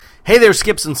Hey there,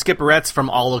 Skips and Skipperettes from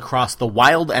all across the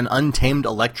wild and untamed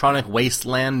electronic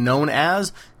wasteland known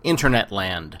as Internet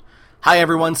Land. Hi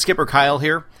everyone, Skipper Kyle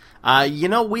here.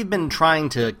 We've been trying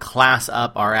to class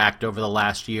up our act over the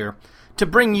last year to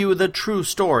bring you the true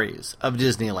stories of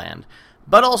Disneyland,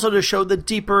 but also to show the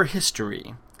deeper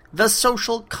history, the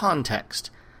social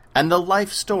context, and the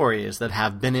life stories that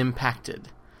have been impacted.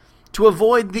 To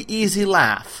avoid the easy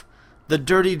laugh, the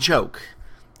dirty joke,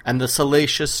 and the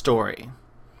salacious story.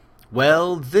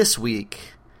 Well, this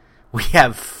week, we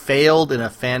have failed in a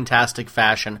fantastic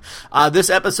fashion. This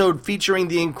episode, featuring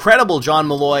the incredible John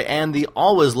Malloy and the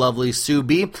always lovely Sue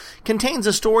B, contains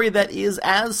a story that is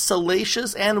as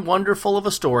salacious and wonderful of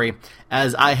a story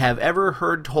as I have ever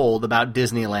heard told about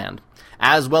Disneyland,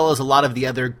 as well as a lot of the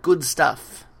other good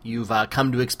stuff you've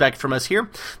come to expect from us here.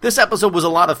 This episode was a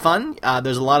lot of fun.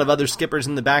 There's a lot of other skippers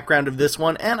in the background of this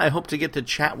one, and I hope to get to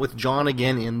chat with John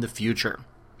again in the future.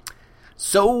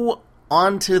 So,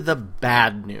 on to the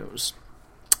bad news.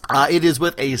 It is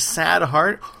with a sad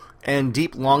heart and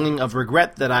deep longing of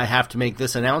regret that I have to make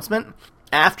this announcement.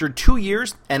 After 2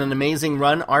 years and an amazing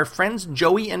run, our friends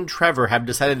Joey and Trevor have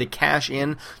decided to cash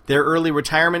in their early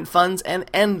retirement funds and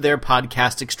end their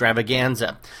podcast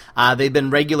extravaganza. They've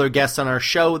been regular guests on our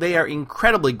show. They are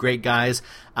incredibly great guys,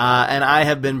 and I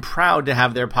have been proud to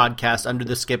have their podcast under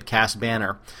the Skipcast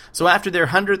banner. So after their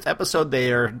 100th episode,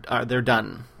 they're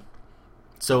done.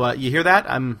 So you hear that?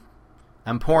 I'm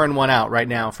pouring one out right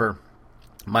now for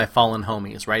my fallen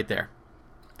homies right there.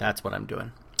 That's what I'm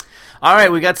doing. All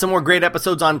right, we got some more great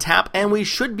episodes on tap, and we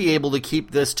should be able to keep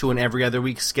this to an every other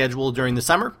week schedule during the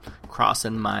summer.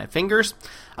 Crossing my fingers.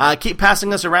 Keep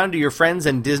passing us around to your friends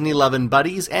and Disney-loving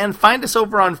buddies, and find us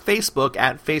over on Facebook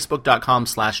at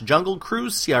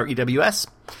facebook.com/junglecruise, CREWS.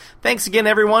 Thanks again,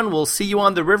 everyone. We'll see you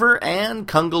on the river, and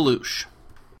Kungaloosh.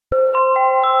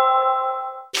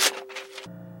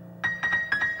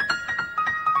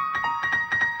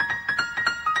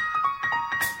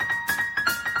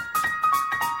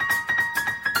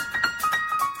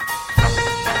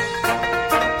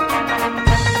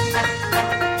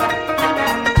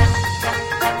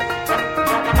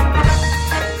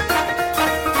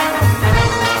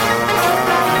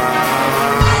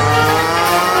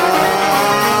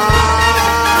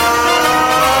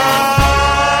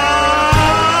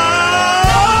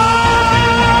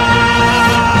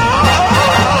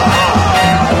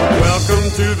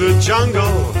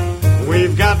 Jungle,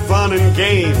 we've got fun and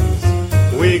games.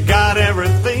 We got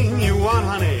everything you want,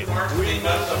 honey. Where's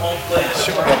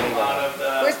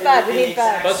Bud? We need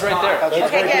Bud. Bud's right there.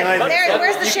 Okay, good. There,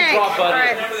 where's the shank? All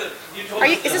right.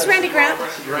 Is this Randy Grant?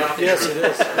 Yes, it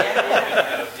is.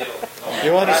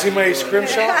 You want to see my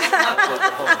scrimshaw?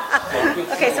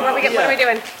 Okay, so what are we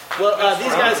doing? Well,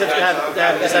 these guys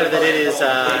have decided that it is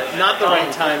not the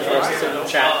right time for us to sit and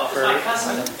chat for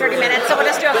 30 minutes, so we'll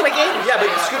just do a quickie? Yeah, but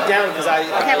scoot down because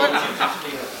Okay,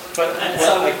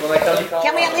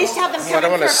 can we at least have them come I don't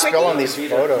in want for to a spill on quickie?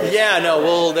 these photos. Yeah, no,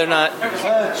 well, they're not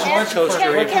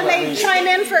toastery. Can they chime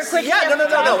in for a quickie? Yeah,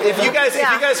 no. If you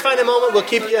guys find a moment, we'll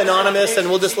keep you anonymous, and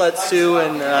we'll just let Sue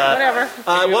and whatever.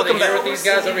 Welcome back with these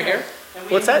guys over here.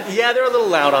 What's that? Yeah, they're a little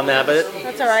loud on that, but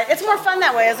That's all right. It's more fun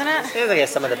that way, isn't it? I guess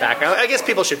some of the background. I guess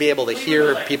people should be able to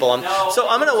hear people on. So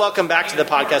I'm going to welcome back to the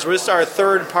podcast. This is our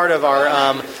third part of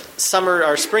our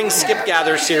spring Skip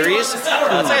Gather series. It's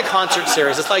like a concert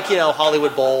series. It's like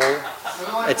Hollywood Bowl.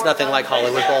 It's nothing like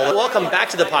Hollywood Bowl. Welcome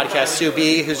back to the podcast, Sue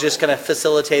B, who's just kind of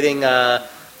facilitating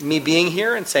me being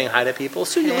here and saying hi to people.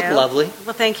 Sue, you look lovely.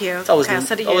 Well, thank you. It's always,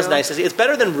 so do you. always nice to see. It's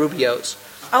better than Rubio's.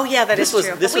 Oh, yeah, that is true.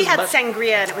 We had much-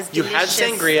 sangria, and it was You delicious.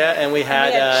 had sangria, and we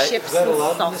had chips and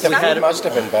salsa. The food must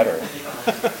have been better.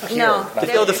 No,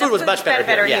 the food was much better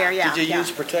here. Yeah. Did you use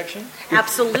protection?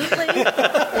 Absolutely.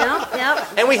 Yeah.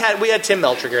 And we had Tim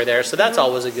Meltriger there, so that's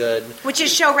always a good. Which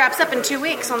his show wraps up in 2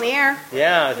 weeks on the air.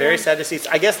 Yeah, very sad to see.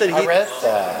 I guess that I read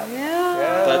that.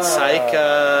 Yeah. But Psych,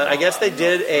 I guess they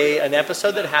did an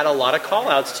episode that had a lot of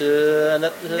call-outs to.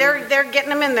 They're getting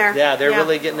them in there. Yeah, they're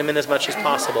really getting them in as much as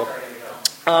possible.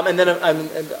 And then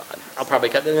I'll probably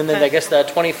cut. And then I guess the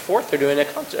 24th they're doing a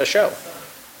show.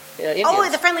 Yeah,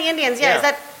 The Friendly Indians. Yeah, is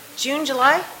that June,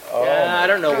 July? Yeah, I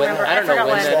don't know when. remember. I don't know forgot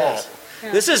when when. that is.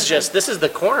 Yeah. This is the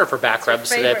corner for back rubs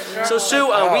today. favorite. So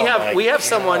Sue, we have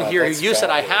someone here who that's you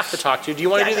said I fabulous. have to talk to. Do you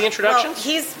want to do the introductions?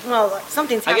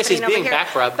 Something's I guess happening he's over being here.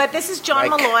 back rubbed. But this is John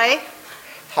Mike. Malloy.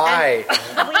 Hi.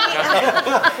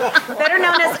 Better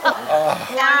known as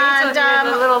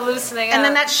a little loosening up. and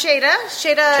then that's Shada.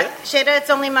 Shada, it's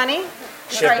only money.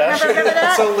 Sorry, Shada. remember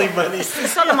that? It's only money.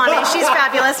 Solomani, she's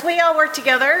fabulous. We all work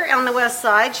together on the west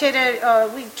side.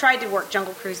 Shada, we tried to work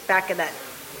Jungle Cruise back in that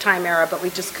time era, but we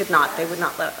just could not. They would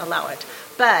not allow it.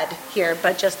 Bud here,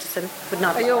 Bud Justison would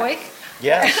not. Are you awake?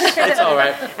 Yes. It's all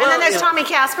right. And then there's Tommy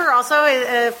Casper, also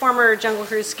a former Jungle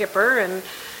Cruise skipper in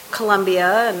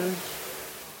Columbia, and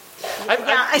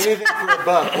Anything for a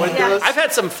buck. Windows. I've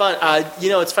had some fun.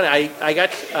 It's funny. I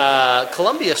got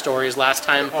Columbia stories last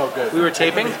time good. we were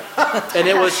taping, and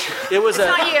it was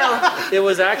not you. it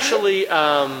was actually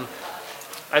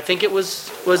I think it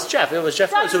was Jeff. It was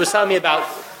Jeff Rose who was telling me about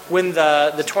when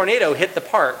the tornado hit the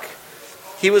park.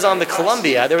 He was on the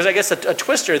Columbia. There was, I guess, a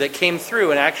twister that came through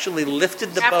and actually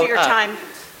lifted the After boat your up. time.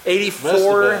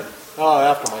 84. Oh,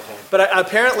 after my time. But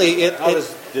apparently it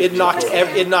knocked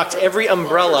Disney. it knocked every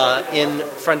umbrella in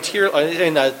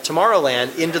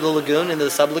Tomorrowland into the lagoon, into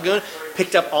the sub lagoon.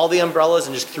 Picked up all the umbrellas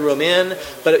and just threw them in.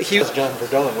 But he That was John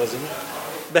Verdone, wasn't it?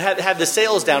 but had the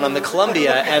sails down on the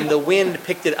Columbia, and the wind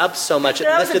picked it up so much it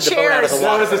That was lifted the the boat out of the chairs. That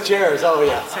water. was the chairs. Oh,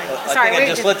 yeah. Sorry, I think we I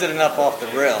just lifted enough off the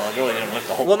rail. I really didn't lift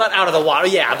the whole. Well, not out of the water,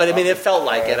 yeah, but I mean, it felt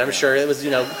like it. I'm sure it was,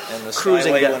 And the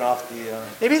cruising skyway down. went off the.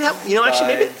 Maybe that,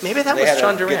 maybe that They was had a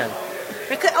John good- Duran.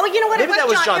 Oh, you know what? Maybe it that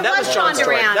was John. It That was was John John's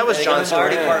story. Duran. That was They got John's the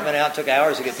fire story. department out. Took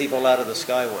hours to get people out of the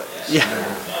skyway. Yeah.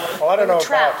 Well, I don't know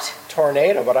Trapped. about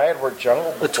tornado, but I had worked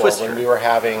jungle before twister. when we were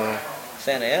having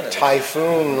Santa Ana.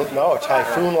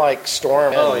 typhoon-like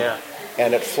storm. Oh, yeah.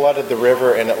 And it flooded the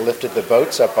river and it lifted the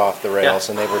boats up off the rails,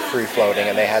 and they were free floating,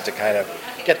 and they had to kind of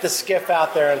get the skiff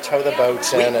out there and tow the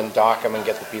boats in and dock them and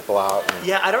get the people out. And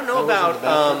Yeah, I don't know about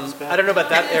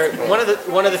that area.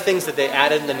 One of the things that they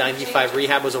added in the 95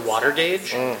 rehab was a water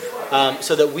gauge,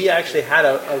 so that we actually had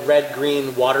a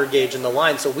red-green water gauge in the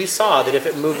line. So we saw that if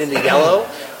it moved into yellow,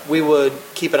 we would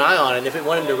keep an eye on it, and if it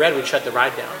went into red, we'd shut the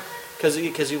ride down.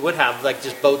 Because you would have like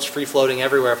just boats free floating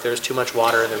everywhere if there was too much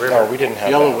water in the river. no, we didn't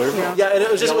have Yellow that. River. Yeah, and it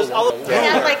was all. They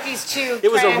had like these two.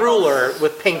 It was a triangles. ruler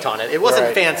with paint on it. It wasn't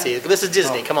Right. fancy. This is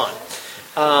Disney. Come on.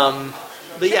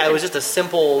 But yeah, it was just a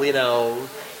simple,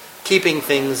 keeping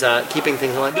things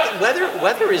alive.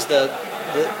 Weather is the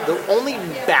only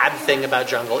bad thing about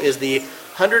jungle is the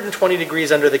 120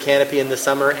 degrees under the canopy in the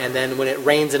summer, and then when it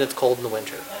rains and it's cold in the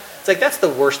winter. It's like that's the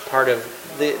worst part of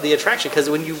the attraction, because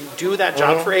when you do that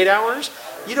job for 8 hours,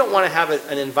 you don't want to have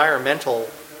an environmental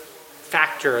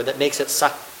factor that makes it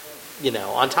suck,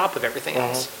 on top of everything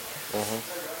else.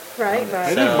 Right. I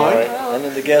didn't mind. And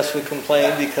then the guests would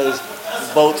complain because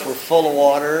the boats were full of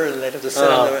water and they'd have to sit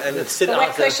on there. And Sit The on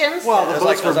wet the- cushions. Well, the It's boats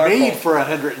like it was were our made fault. for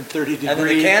 130 degrees. then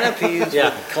the canopies Yeah.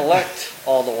 would collect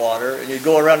all the water, and you'd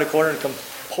go around the corner and come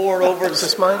pour it over. Is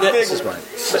this mine? Big This is mine.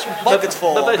 buckets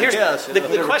full. But here's yes, the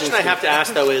question I have to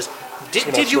ask though is,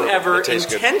 did you ever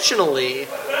intentionally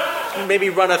maybe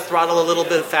run a throttle a little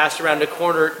bit fast around a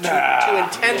corner to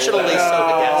intentionally soak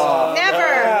a gas?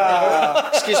 Never.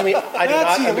 Excuse me, I do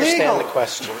That's not understand illegal. the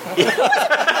question. Who was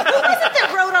it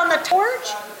that rode on the torch?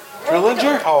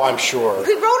 Trillinger? Oh, I'm sure.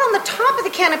 Who rode on the top of the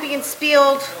canopy and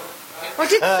spilled, or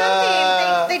did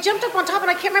something? They jumped up on top,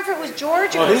 and I can't remember if it was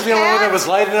George or Well, it he's the only one Pat. that was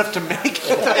light enough to make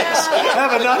it.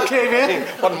 Have enough came in.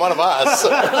 Wasn't one of us.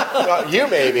 You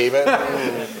maybe, but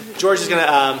George is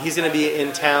he's gonna be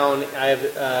in town. I have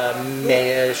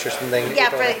Mayish or something. Yeah,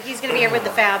 he's going to be here with the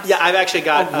Fabs. Yeah, I've actually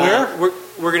got. Where?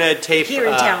 We're gonna tape Here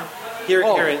in town. Here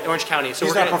Oh. in Orange County. So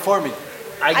He's we're not gonna. performing.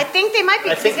 I think they might be.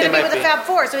 I 'Cause think he's going they to be with might the be. Fab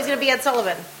Four, so he's going to be Ed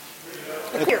Sullivan.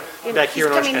 Here, Back here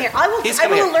in he's Orange coming County. here. I will. He's I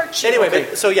coming will here. alert you.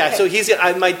 Anyway, so he's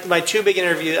my two big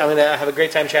interviews. I'm gonna have a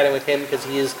great time chatting with him because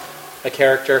he is a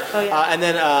character. Oh, yeah. And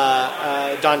then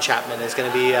Don Chapman is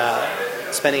going to be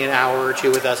spending an hour or two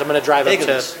with us. I'm going to drive Higgins.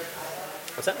 up to.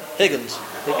 What's that? Higgins.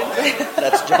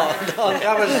 That's John.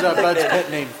 That was Bud's pet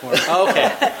name for him. Oh,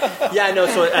 okay. Yeah, no.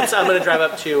 So I'm going to drive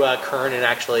up to Kern and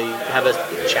actually have a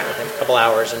chat with him for a couple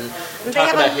hours and They talk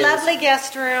have about a his. lovely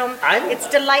guest room. I'm- It's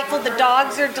delightful. The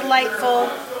dogs are delightful.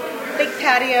 Big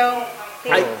patio.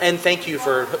 And thank you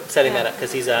for setting that up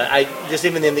because he's I just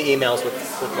even in the emails with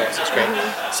Liz, it's great.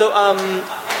 So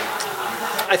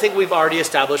I think we've already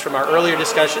established from our earlier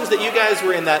discussions that you guys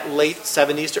were in that late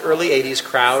 70s to early 80s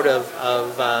crowd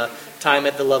of time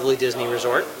at the lovely Disney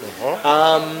Resort.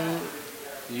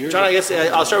 John, I guess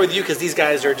I'll start with you because these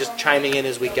guys are just chiming in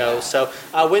as we go. So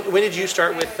when did you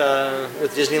start with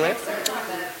Disneyland?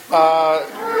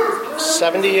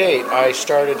 78. I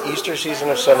started Easter season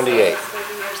of 78.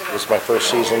 It was my first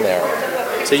season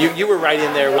there. So you were right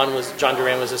in there. John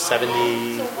Duran was a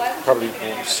 70. Probably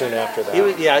soon after that. He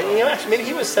was, actually, maybe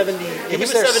he was 70. He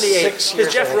was there 78 6 because years,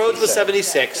 I Jeff think Rhodes he was said.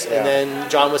 76, Yeah. and then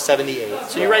John was 78.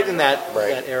 So you're right in that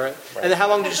era. And then how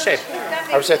long did you stay?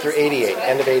 I was there through 88,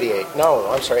 end of 88. No,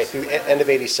 I'm sorry, through end of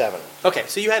 87. Okay,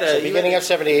 so you had So beginning of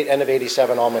 78, end of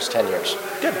 87, almost 10 years.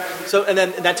 good. So and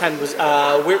then that time was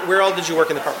where all did you work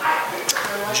in the park?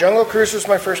 Jungle Cruise was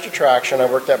my first attraction. I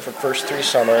worked that for the first 3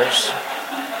 summers.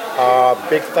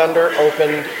 Big Thunder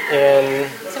opened in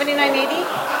 79, 80?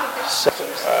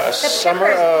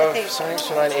 summer of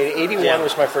 79, 80. 81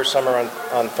 was my first summer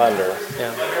on Thunder.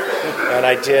 Yeah. And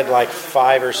I did like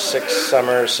 5 or 6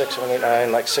 summers, 6, 7, 8,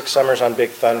 9, like 6 summers on Big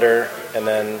Thunder. And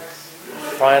then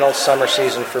final summer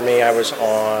season for me, I was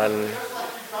on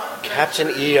Captain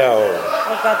EO.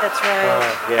 Oh, God, that's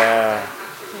right. Yeah.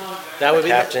 That would be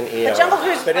Captain EO. The Jungle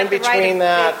Cruise is But in like the rite between of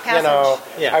that, passage. you know,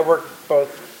 Yeah. I worked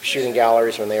both shooting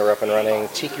galleries when they were up and running,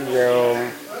 Tiki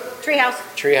Room, Treehouse.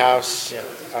 Treehouse,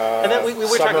 And then we were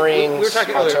Submarines, talking. We were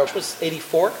talking earlier. October. Which was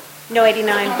 84. No,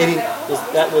 89. 80.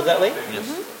 Was that late?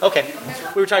 Yes. Okay.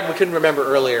 We were talking. We couldn't remember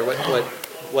earlier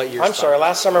what year. I'm sorry,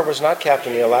 last summer was not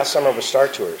Captain EO, last summer was Star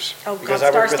Tours. Oh, God, because I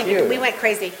Star worked with Stinking. you. We went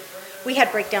crazy. We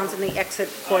had breakdowns in the exit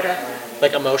quarter.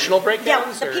 Like emotional Yeah,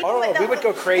 breakdowns. the or- people. Oh, no, we would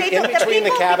go crazy in people- between the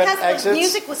people, cabin because exits. the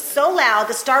music was so loud.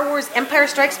 The Star Wars Empire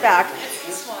Strikes Back.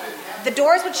 The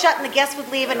doors would shut and the guests would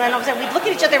leave, and then all of a sudden we'd look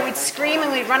at each other, and we'd scream,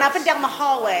 and we'd run up and down the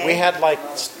hallway. We had like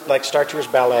Star Tours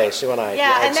ballet, Sue and I.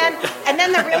 Yeah, the and then exit. the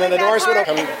really then the bad doors would part,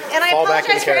 open, and I fall back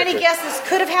into apologize for any character. guests this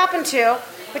could have happened to,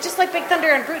 but just like Big Thunder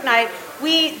and Brute Night,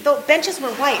 the benches were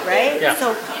white, right? Yeah.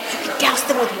 So you could douse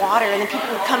them with water, and then people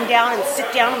would come down and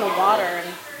sit down in the water, and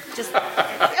just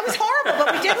it was horrible,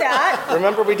 but we did that.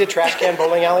 Remember we did Trash Can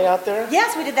Bowling Alley out there?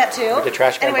 Yes, we did that too. We did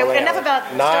Trash Can Anyway, Bowling enough Alley.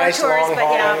 about Nice, Star Tours, long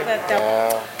but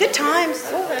yeah, hallway. good times.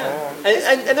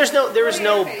 And there was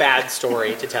no bad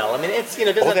story to tell. I mean, it's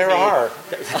it doesn't. Oh, there are.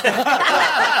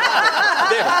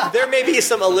 There may be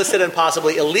some illicit and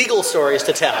possibly illegal stories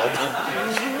to tell.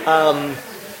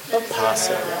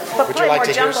 Possibly. But Would boy, you like more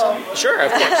to hear jungle. some? Sure,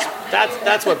 of course.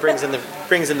 That's what brings in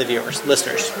the viewers,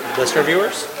 listener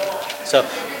viewers. So,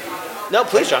 no,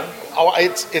 please, John. Oh,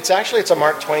 it's actually a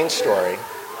Mark Twain story.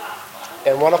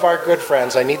 And one of our good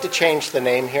friends, I need to change the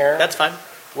name here. That's fine.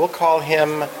 We'll call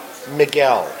him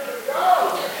Miguel.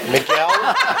 Miguel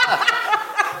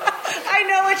I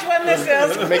know which one this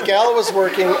is. Miguel was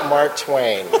working Mark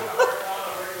Twain.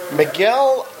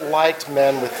 Miguel liked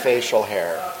men with facial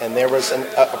hair, and there was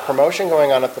a promotion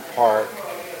going on at the park,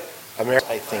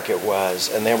 I think it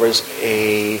was, and there was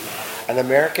an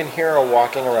American hero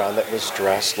walking around that was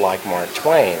dressed like Mark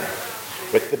Twain,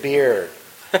 with the beard.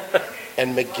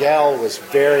 And Miguel was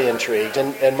very intrigued,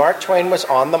 and Mark Twain was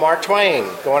on the Mark Twain,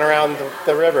 going around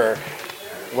the river,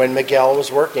 when Miguel was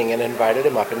working and invited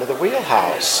him up into the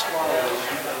wheelhouse.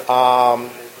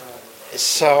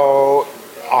 So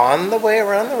on the way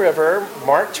around the river,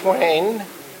 Mark Twain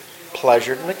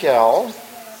pleasured Miguel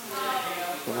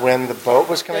when the boat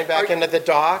was coming back into the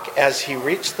dock as he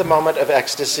reached the moment of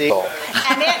ecstasy.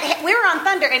 And we were on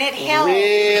Thunder, and it held.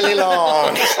 Really long.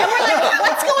 And we're like,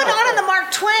 what's going on in the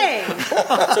Mark Twain?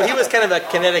 So he was kind of a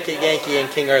Connecticut Yankee in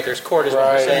King Arthur's court, is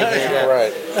what you're saying. Yeah.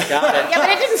 Right. Got it. Yeah, but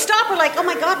it didn't stop. We're like, oh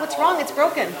my God, what's wrong? It's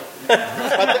broken.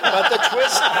 But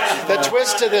the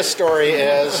twist to this story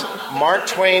is Mark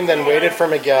Twain then waited for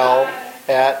Miguel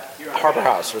at Harbor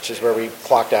House, which is where we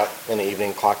clocked out in the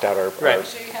evening, clocked out our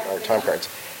time cards.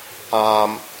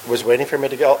 Was waiting for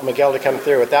Miguel to come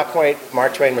through. At that point,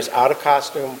 Mark Twain was out of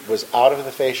costume, was out of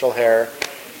the facial hair,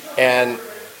 and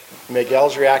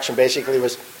Miguel's reaction basically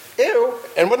was, ew,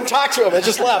 and wouldn't talk to him and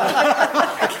just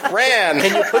left. Ran.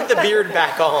 Can you put the beard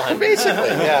back on? Basically,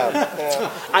 yeah.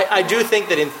 I do think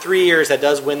that in 3 years that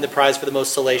does win the prize for the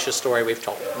most salacious story we've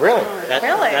told. Really?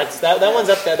 Really? That one's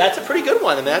up there. That's a pretty good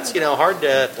one, and that's hard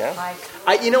to. Yeah.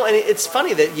 And it's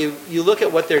funny that you look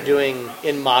at what they're doing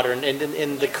in modern and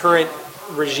in the current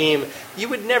regime. You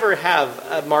would never have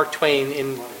a Mark Twain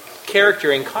in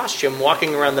character in costume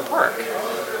walking around the park.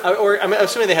 Or I'm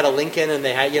assuming they had a Lincoln and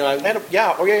they had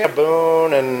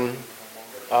Boone and.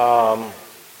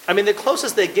 I mean, the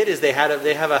closest they get is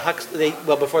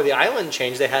before the island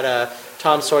changed, they had a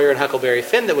Tom Sawyer and Huckleberry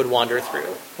Finn that would wander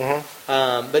through.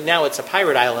 Mm-hmm. But now it's a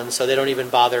pirate island, so they don't even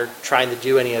bother trying to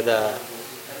do any of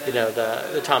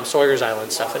the Tom Sawyer's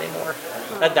Island stuff anymore.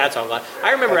 That's all gone.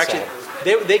 I remember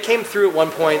they came through at one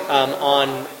point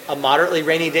on a moderately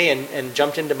rainy day and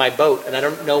jumped into my boat, and I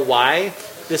don't know why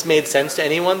this made sense to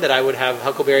anyone that I would have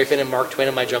Huckleberry Finn and Mark Twain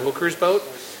on my Jungle Cruise boat.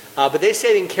 But they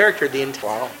stayed in character the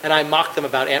entire. Wow. And I mocked them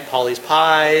about Aunt Polly's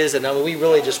pies, and we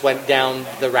really just went down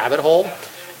the rabbit hole,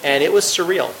 and it was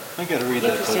surreal. I gotta read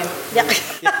that book. Yeah.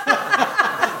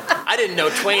 I didn't know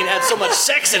Twain had so much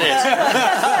sex in it.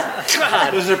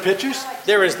 God, Was there pictures?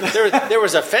 there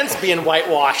was a fence being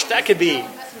whitewashed. That could be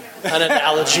an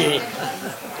analogy.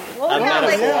 What about,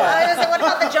 what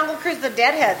about the Jungle Cruise, the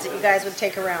deadheads that you guys would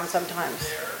take around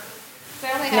sometimes?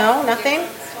 No, nothing?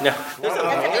 No,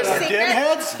 There's a secret?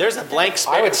 Deadheads? there's a blank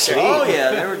space. I would see. Oh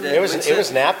yeah, they were dead. It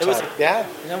was nap time. Yeah.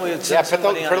 We would Yeah, put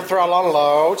the throttle on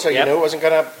low so you Yep. knew it wasn't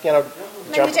going to,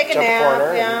 Maybe take a jump nap.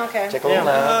 corner. Yeah, and okay. Take a little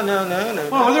nap. No.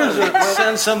 Well, there's a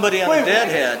Send somebody on a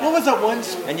deadhead, What was that one?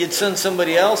 and you'd send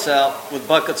somebody else out with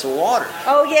buckets of water.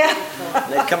 Oh, yeah.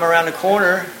 And they'd come around the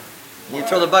corner, and you'd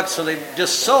throw the buckets so they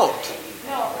just soaked.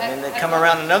 And they'd come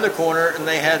around another corner, and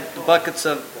they had the buckets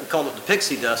of, we called it the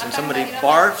pixie dust, and somebody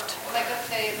barfed.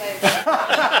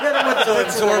 So it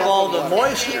absorbed all the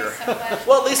moisture.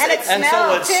 Well, at least And it it's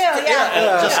smelled, too, yeah. And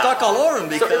it just stuck all over them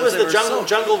because so it was they the were jungle soaked.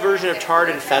 jungle version of tarred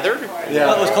and feathered.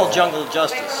 Well, it was called Jungle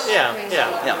Justice. Yeah.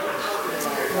 Yeah.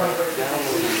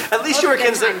 At least you were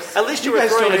at least you were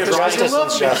throwing a drying Justice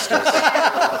is justice.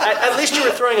 at least you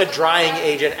were throwing a drying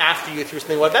agent after you threw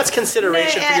something away. That's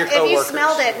consideration for your If coworkers. you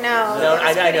smelled it, no. No, It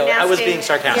was I know. pretty I was nasty. being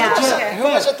sarcastic. Yeah, okay. Who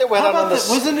was it that went How out on about this?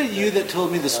 wasn't it you that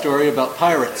told me the story about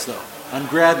pirates, though, on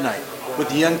grad night? With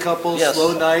the young couple, Yes.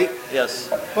 slow night? Yes.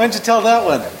 Why don't you tell that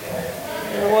one?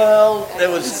 Well, it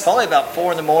was probably about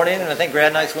 4 in the morning, and I think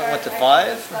grad nights went to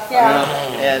 5. Yeah.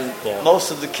 And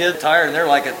most of the kids tired, and they're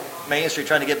like at Main Street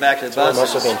trying to get back to the buses.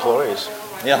 Most of the employees.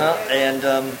 Yeah, and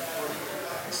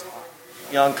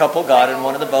young couple got in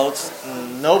one of the boats,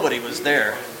 and nobody was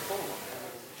there.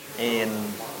 And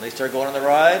they started going on the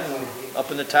ride, and up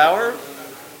in the tower,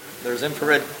 there's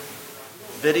infrared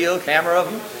video camera of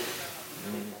them.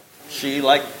 And she,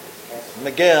 like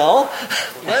Miguel,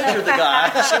 pleasured the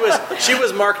guy. She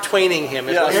was Mark Twaining him.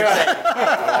 Is what you're saying.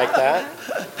 I like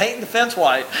that. Painting the fence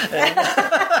white.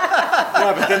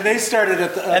 Yeah, but then they started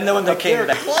at the. And then when they came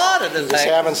back, plotted his Just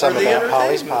having some of that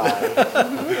Polly's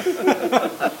pie.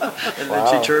 And then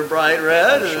she turned bright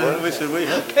red, and we said, we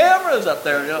have cameras up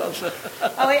there, you know. So,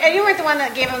 Oh, wait, and you weren't the one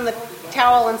that gave him the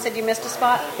towel and said you missed a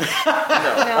spot?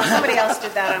 No, somebody else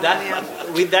did that on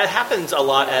one, yeah. That happens a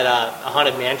lot at a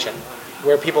haunted mansion,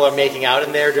 where people are making out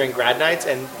in there during grad nights,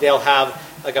 and they'll have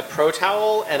like a pro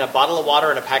towel and a bottle of water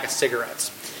and a pack of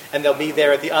cigarettes. And they'll be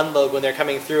there at the unload when they're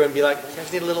coming through and be like, you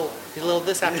guys need a little of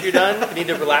this after you're done? You need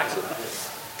to relax.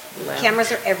 Cameras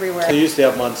are everywhere. They used to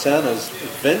have Monsanto's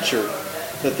Adventure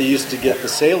that they used to get the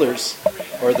sailors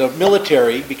or the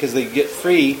military because they get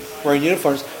free wearing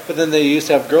uniforms, but then they used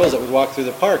to have girls that would walk through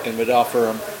the park and would offer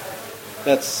them.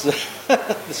 That's the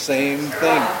same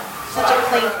thing. Such a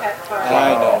clean pet park.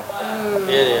 I know.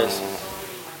 It is.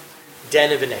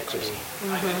 Den of iniquity.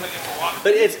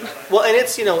 But it's, well, and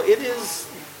it's, it is,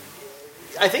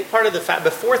 I think part of the fact,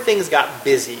 before things got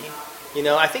busy,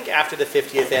 I think after the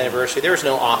 50th anniversary, there was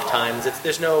no off times.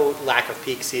 There's no lack of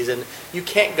peak season. You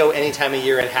can't go any time of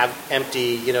year and have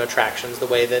empty, attractions the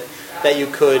way that you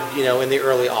could, in the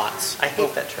early aughts. I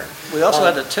hate that term. we also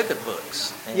had the ticket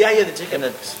books. Yeah, the ticket.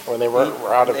 And When they were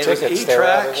out of it was tickets, E they were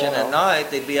out of, tracks, and at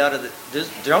night they'd be out of the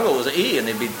jungle was an E, and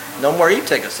they'd be no more E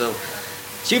tickets. So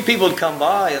few people would come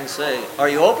by and say, "Are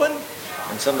you open?"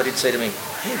 And somebody'd say to me,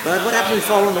 "Hey, bud, what happened if we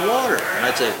fall in the water?" And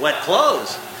I'd say, "Wet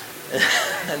clothes."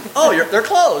 And they're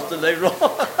closed, and they roll.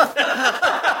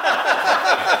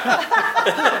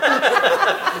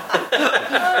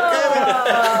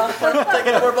 We're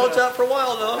taking more boats out for a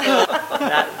while, though.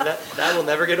 That will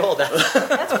never get old.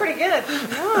 That's pretty good.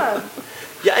 Yeah.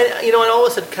 Yeah, and, I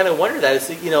always had kind of wondered that. It's,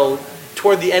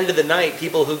 toward the end of the night,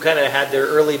 people who kind of had their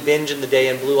early binge in the day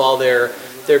and blew all their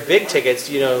big tickets,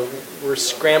 were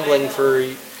scrambling for.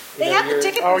 They have the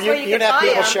ticket Oh, booths where you you'd could have buy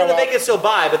people them. show up. They could still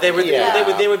buy, but they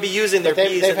would be using their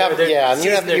B's They've and their and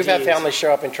C's and their you've had D's. families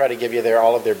show up and try to give you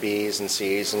all of their B's and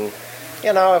C's, and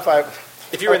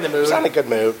If you're in the mood. I'm in a good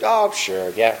mood. Oh, sure,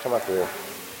 yeah, come up through.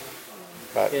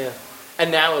 But Yeah.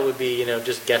 And now it would be,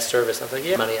 just guest service. I was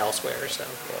like, money elsewhere. So,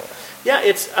 yeah,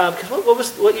 it's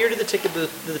because what year did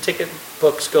the ticket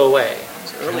books go away?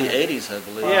 Early 80s, I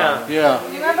believe. Yeah. Yeah.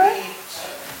 You remember?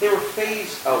 They were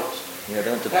phased out. Yeah,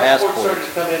 they went to Passports passport. started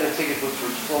to come in and ticket books were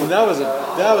Well, flowing.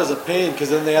 that was a pain because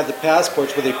then they had the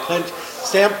passports where they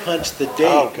stamp punched the date.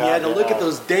 Oh, God, you had to look yeah. at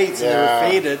those dates Yeah. and they were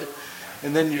faded.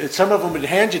 And then some of them would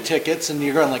hand you tickets and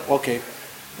you're going like, okay.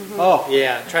 Oh,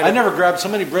 Yeah. I never grabbed so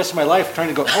many breasts in my life trying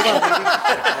to go, hold on, baby.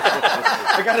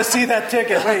 I got to see that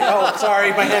ticket. Wait, oh,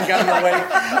 sorry, my hand got in the way.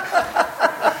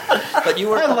 But you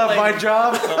were I love my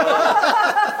job.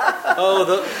 Oh,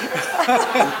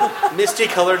 the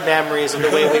misty-colored memories of the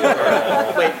way we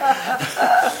were. Wait.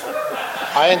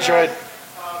 I enjoyed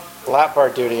lap bar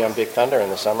duty on Big Thunder in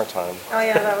the summertime. Oh,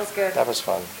 yeah, that was good. That was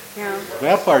fun. Yeah.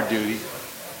 Lap bar duty.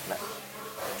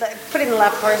 Putting the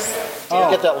lap bars. Did you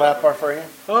get that lap bar for you?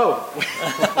 Oh.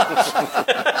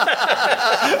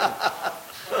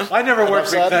 I never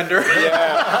worked Big Enough said? Thunder.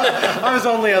 Yeah. I was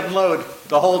only on load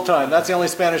the whole time. That's the only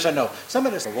Spanish I know. Some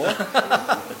of this. Well,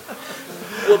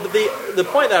 but the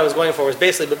point that I was going for was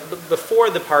basically before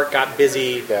the park got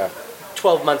busy Yeah.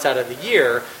 12 months out of the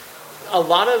year, a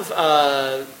lot of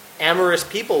amorous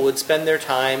people would spend their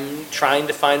time trying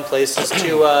to find places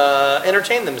to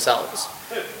entertain themselves.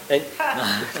 And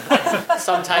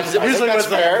sometimes it was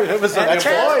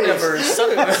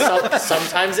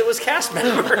sometimes it was cast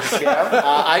members.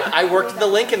 I worked at the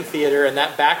Lincoln Theater, and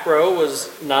that back row was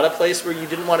not a place where you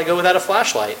didn't want to go without a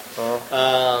flashlight.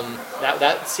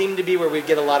 That seemed to be where we'd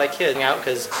get a lot of kids out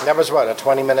because that was what, a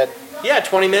 20-minute. Yeah,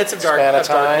 20 minutes of span of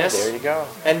time. darkness. There you go.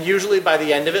 And usually by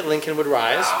the end of it, Lincoln would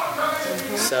rise.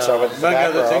 So with among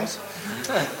other things.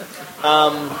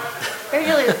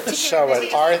 So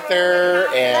with Arthur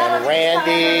and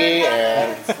Randy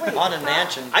and Haunted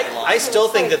Mansion. I still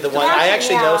think that the one I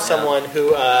actually know someone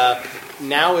who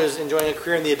now is enjoying a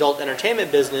career in the adult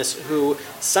entertainment business who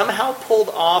somehow pulled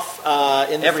off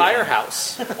in the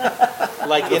firehouse,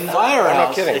 like in the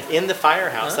firehouse. No kidding. in the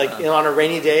firehouse, like on a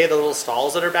rainy day, the little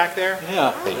stalls that are back there.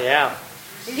 Yeah.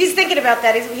 He's thinking about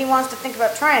that. He wants to think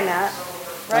about trying that.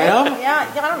 Right? Yeah?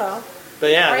 Yeah, I don't know.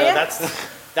 But yeah, Are no, you?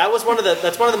 that's one of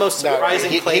the most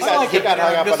surprising he places. got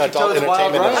hung up on Mr. adult Toad's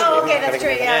Wild entertainment. Ride. Oh, okay, that's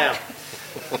true. Yeah.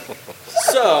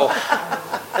 So,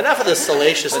 enough of the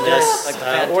salaciousness. Like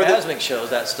the or the, Fantasmic shows,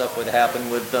 that stuff would happen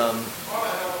with the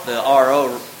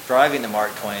RO driving the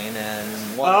Mark Twain, and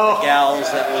one of the gals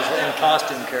that was in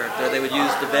costume character, they would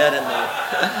use the bed in the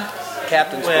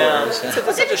captain's quarters.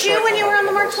 Didn't you when you were on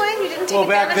the Mark Twain? You didn't take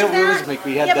back advantage then of that?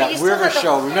 we had Yeah, but that you still river had the-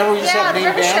 show. Remember we used to have the name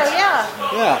river bands? show, yeah.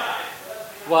 Yeah.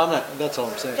 Well, I'm not. That's all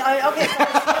I'm saying. Okay, sorry.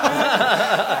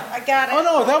 I got it. Oh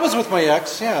no, that was with my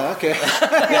ex. Yeah, okay.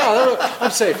 Yeah, I'm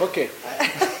safe. Okay.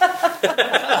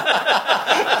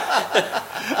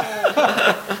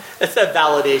 it's a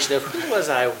validation of who was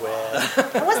I with.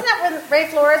 Wasn't that when Ray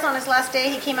Flores on his last day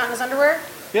he came out in his underwear?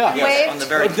 Yeah. Waved? On the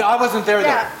very I wasn't there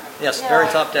Yeah. Yes, Yeah. very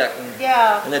top deck.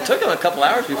 Yeah. And it took him a couple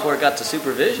hours before it got to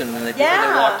supervision, and they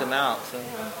walked him out. So.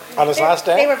 On his last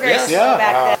day? They were very slow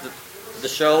back then. The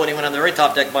show when he went on the very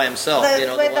top deck by himself, The fire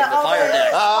deck.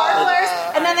 sparklers,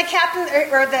 and then the captain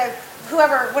or the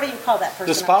whoever. What do you call that person?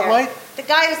 The up there? spotlight? The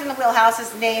guy who's in the wheelhouse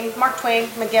is named Mark Twain,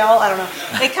 Miguel. I don't know.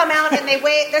 They come out and they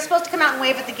wave. They're supposed to come out and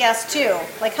wave at the guests too,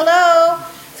 like hello.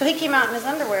 So he came out in his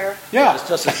underwear. Yeah. It's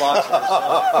just his boxers.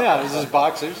 Yeah, it was his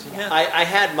boxers. I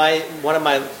had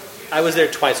I was there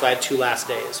twice, so I had 2 last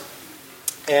days.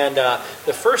 And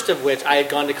the first of which, I had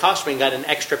gone to costuming and got an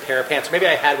extra pair of pants. Maybe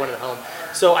I had one at home.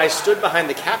 So I stood behind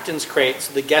the captain's crate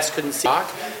so the guests couldn't see.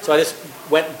 So I just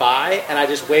went by and I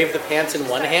just waved the pants in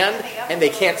one hand, and they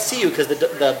can't see you because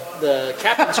the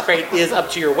captain's crate is up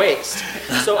to your waist.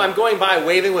 So I'm going by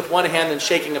waving with one hand and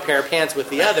shaking a pair of pants with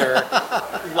the other,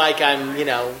 like I'm,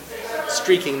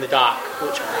 streaking the dock.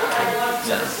 Which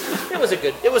it was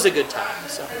a good time.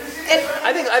 So And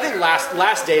I think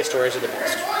last day stories are the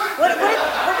best. what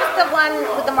was the one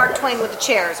with the Mark Twain with the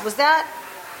chairs? Was that?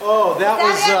 Oh, that Ed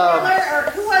was Miller, or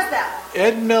who was that?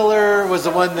 Ed Miller was the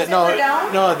one that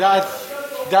Verdone?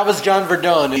 that was John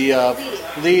Verdone, the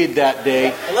lead that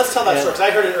day. And let's tell that story because I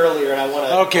heard it earlier and I want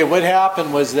to. Okay, what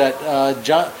happened was that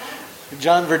John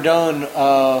Verdone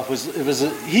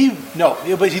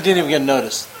but he didn't even get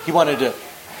noticed. He wanted to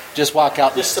just walk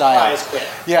out in style. Surprise quit.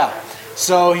 Yeah,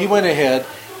 so he went ahead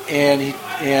and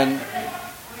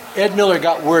Ed Miller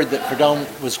got word that Verdone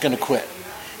was going to quit.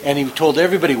 And he told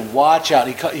everybody, watch out.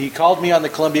 He called me on the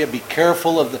Columbia, be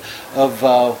careful of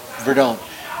Verdone.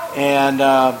 And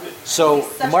so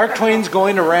Mark Twain's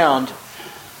going around.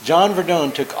 John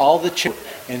Verdone took all the chairs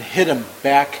and hid them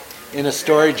back in a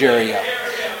storage area.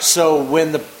 So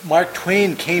when the Mark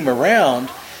Twain came around,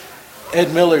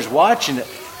 Ed Miller's watching it,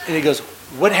 and he goes,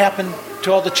 what happened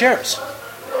to all the chairs?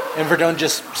 And Verdone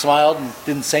just smiled and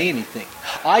didn't say anything.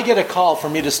 I get a call for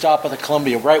me to stop at the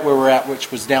Columbia, right where we're at,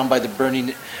 which was down by the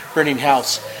burning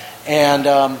house. And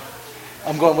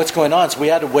I'm going, what's going on? So we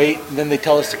had to wait, and then they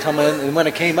tell us to come in. And when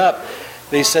it came up,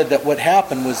 they said that what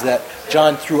happened was that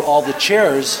John threw all the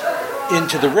chairs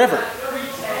into the river.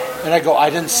 And I go, I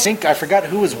didn't think, I forgot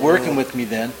who was working with me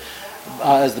then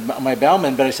as my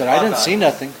bowman, but I said, I didn't see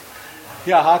nothing.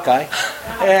 Yeah, Hawkeye.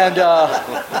 And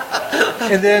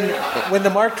then when the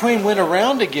Mark Twain went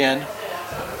around again,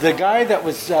 the guy that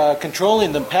was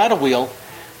controlling the paddle wheel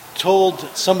told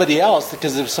somebody else,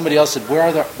 because if somebody else said,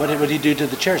 what did he do to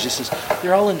the chairs? He says,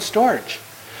 they're all in storage.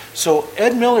 So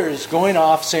Ed Miller is going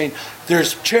off saying,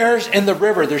 there's chairs in the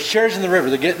river. There's chairs in the river.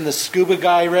 They're getting the scuba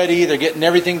guy ready. They're getting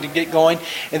everything to get going.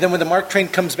 And then when the Mark Twain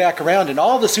comes back around and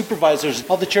all the supervisors,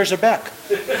 all the chairs are back.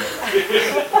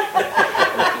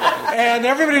 And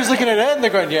everybody was looking at Ed and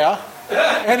they're going, yeah.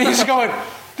 And he's going,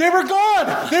 they were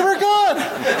gone. They were gone.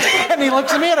 And he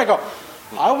looks at me and I go,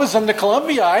 I was on the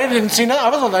Columbia. I didn't see nothing. I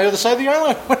was on the other side of the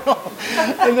island.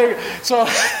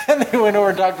 And they went over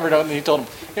and talked to Verdone and he told him,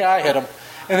 yeah, I hit him.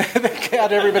 And they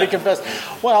had everybody confess.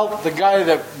 Well, the guy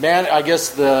that I guess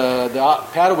the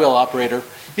paddle wheel operator,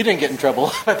 he didn't get in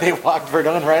trouble, but they walked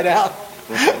Verdun right out.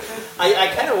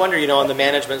 I kind of wonder, on the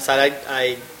management side,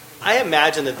 I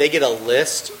imagine that they get a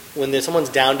list when someone's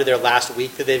down to their last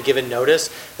week that they've given notice,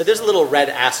 that there's a little red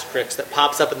asterisk that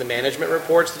pops up in the management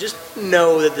reports to just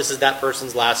know that this is that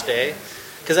person's last day.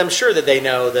 Because I'm sure that they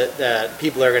know that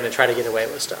people are going to try to get away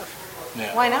with stuff.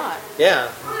 Yeah. Why not?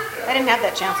 Yeah. I didn't have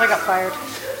that chance. I got fired.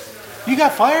 You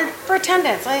got fired? For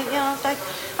attendance. I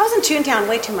was in Toontown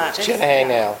way too much. She had a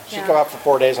hangnail. She'd go out for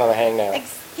 4 days on a hangnail.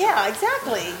 Yeah,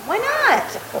 exactly. Why not?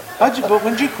 But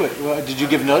when did you quit? Did you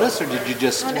give notice or did you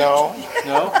just... No.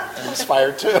 No? I was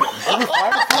fired too. You were fired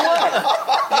for what?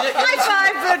 High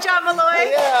five for John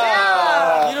Malloy.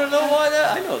 Yeah. You don't know why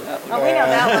that? I know that one. Oh, we know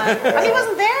that one. But he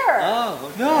wasn't there. Oh,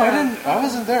 okay. No, I didn't. I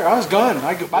wasn't there. I was gone.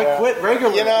 I quit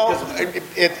regularly.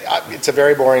 It's a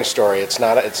very boring story. It's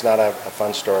not a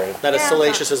fun story. Not as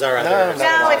salacious as our other.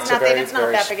 No, it's nothing. It's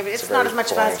not that big of it. It's not as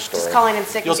much fun as just calling in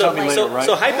sick. You'll tell me later, right?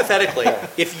 So hypothetically,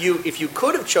 if you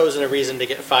could have chosen a reason to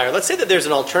get fired, let's say that there's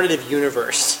an alternative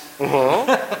universe.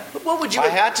 What would you? I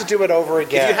had to do it over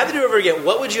again. If you had to do it over again,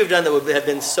 what would you have done that would have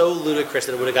been so ludicrous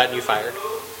that it would have gotten you fired?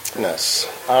 Goodness.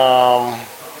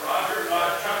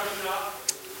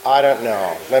 I don't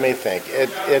know. Let me think.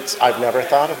 I've never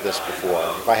thought of this before.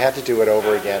 If I had to do it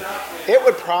over again, it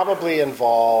would probably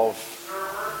involve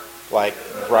like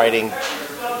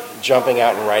jumping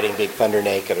out and riding Big Thunder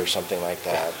naked or something like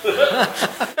that.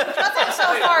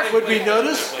 Would we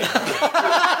notice?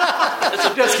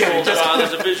 Just kidding.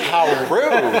 There's a vision. How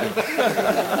rude!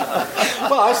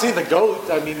 Well, I've seen the goat.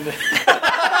 I mean,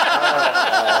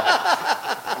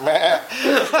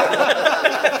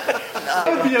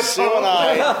 Sue and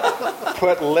I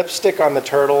put lipstick on the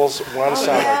turtles one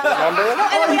summer. Remember?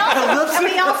 And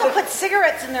we also put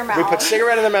cigarettes in their mouth. We put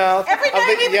cigarette in the mouth. Every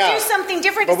night we would do something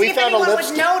different to see if anyone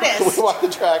would notice. We walked the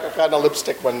track and found a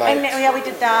lipstick one night. Yeah, we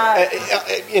did that.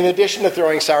 In addition to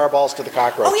throwing sour balls to the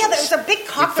cockroaches. Oh yeah, there was a big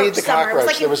cockroach We'd feed the summer. It was cockroach.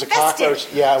 like There was a infested.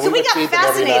 cockroach. Yeah, so we we would got feed them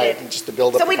every fascinated. night just to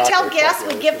build up So the we'd tell cockroach guests, we'd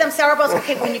population. give them sour balls.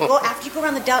 Okay, when you go after you go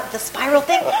around the spiral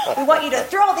thing, we want you to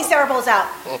throw all these sour balls out.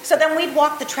 So then we'd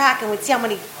walk the track and we'd see how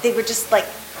many they were just like.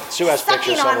 Sue has sucking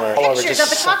pictures on somewhere. All over pictures just of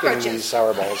the sucking cockroaches. these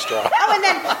sour balls dry. Oh, and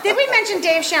then did we mention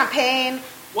Dave Champagne?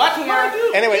 What?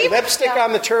 Anyway, lipstick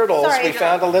on the turtles. Sorry, we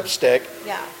found a lipstick.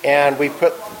 Yeah. And we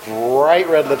put bright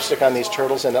red lipstick on these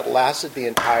turtles, and it lasted the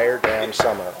entire damn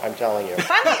summer. I'm telling you.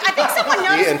 Finally, I think someone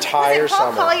noticed. The entire was it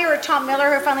Paul summer. Collier or Tom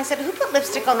Miller who finally said, "Who put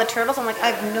lipstick on the turtles?" I'm like,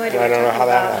 I have no idea. I what don't you're know how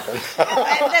talking that about.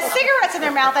 happened. And the cigarettes in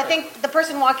their mouth. I think the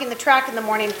person walking the track in the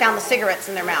morning found the cigarettes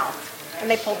in their mouth, and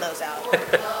they pulled those out.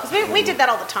 'Cause we did that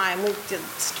all the time. We did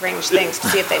strange things to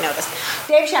see if they noticed.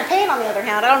 Dave Champagne, on the other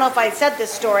hand, I don't know if I said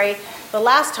this story the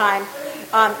last time,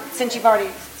 since you've already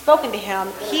spoken to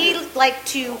him. He liked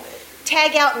to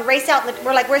tag out and race out.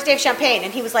 We're like, "Where's Dave Champagne?"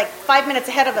 And he was like 5 minutes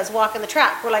ahead of us walking the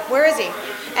track. We're like, "Where is he?"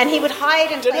 And he would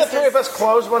hide in Didn't places. the three of us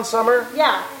close one summer?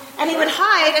 Yeah. And he would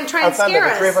hide and try I and found scare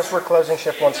that the three of us. us were closing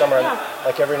shift one summer, Yeah.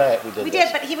 like every night we did. We this.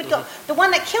 did, but he would go. The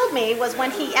one that killed me was when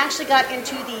he actually got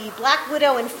into the Black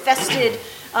Widow infested,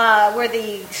 where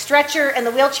the stretcher and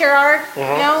the wheelchair are,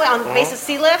 on the base of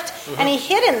Sea Lift, and he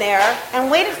hid in there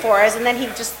and waited for us, and then he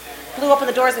just blew open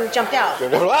the doors and jumped out.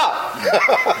 And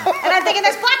I'm thinking,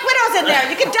 there's Black Widows in there.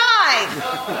 You could die.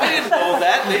 I didn't know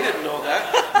that. They didn't know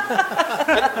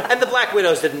that. And the Black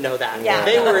Widows didn't know that. Yeah.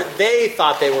 They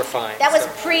thought they were fine. That was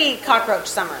pre-cockroach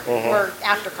summer, or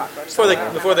after cockroach summer.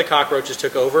 before the cockroaches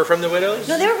took over from the widows.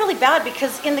 No, they were really bad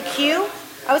because in the queue,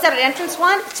 I was at an entrance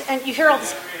once, and you hear all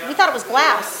this. We thought it was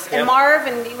glass. And Yep. Marv,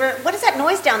 and you were, what is that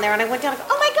noise down there? And I went down and go,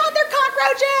 oh my God, they're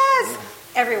cockroaches!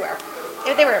 Everywhere.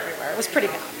 They were everywhere. It was pretty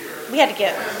bad. We had to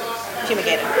get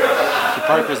fumigated. the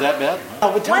park was that bad?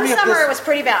 Oh, but tell One me if summer this- it was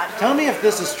pretty bad. Tell me if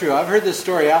this is true. I've heard this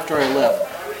story after I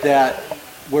left, that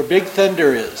where Big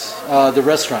Thunder is, the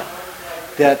restaurant,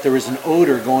 that there was an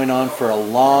odor going on for a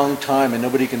long time and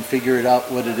nobody can figure it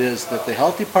out what it is, that the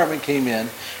health department came in,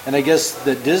 and I guess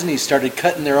that Disney started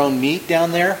cutting their own meat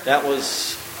down there. That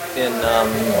was in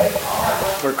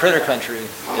where Critter Country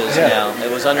is Yeah. now.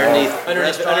 It was underneath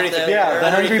Underneath the Hungry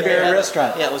they Bear had-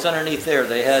 restaurant. Yeah, it was underneath there.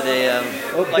 They had a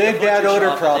like Big a bad butcher odor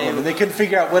shop, problem, and and they couldn't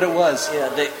figure out what it was. yeah,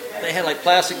 they had like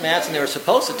plastic mats, and they were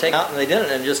supposed to take out, and they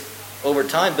didn't, and just over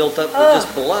time built up with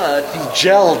just blood.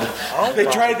 Gelled. They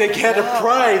had to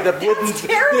pry the wooden.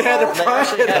 They had to And they pry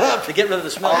actually it had up. to get rid of the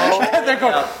smell. And they're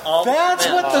going, all the that's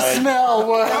cement. what the smell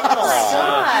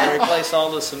was. They replaced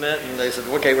all the cement, and they said,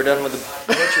 "Okay, we're done with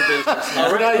the butcher business."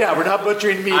 now." We're not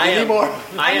butchering meat I am- anymore.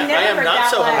 I am never not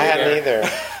that so way. I hungry. hadn't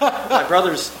either. My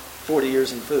brother's 40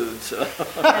 years in food, so.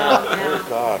 Oh,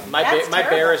 God. My That's my bear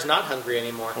terrible. is not hungry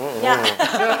anymore. Yeah.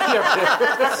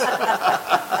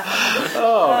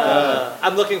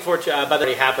 I'm looking forward to. By the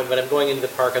way, happened, but I'm going into the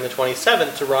park on the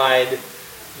 27th to ride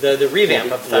the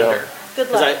revamp of Thunder. Good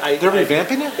 'Cause luck. They're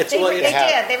revamping it? It's, They well, did.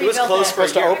 it's- They it was rebuilt closed it. for a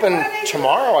Supposed to year. open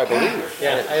tomorrow, I believe.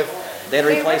 Yeah, I have. They had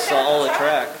to replace all the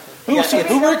track. Who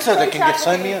works there that can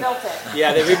sign me up?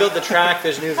 Yeah, they rebuilt the track.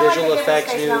 There's new Kinda like visual they did with effects,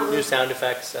 Space new Mountain. sound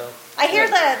effects. So I hear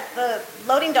the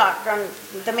loading dock on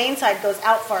the main side goes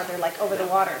out farther, like over the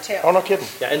water too. Oh, no kidding.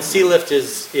 yeah, and Sea Lift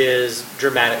is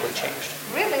dramatically changed.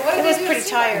 Really? What It did was they do pretty to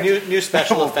tired. New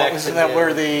special effects. Isn't and that new-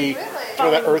 where the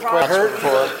Where that earthquake hurt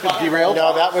for derailed?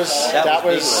 No, that was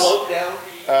Slope down.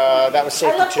 that was I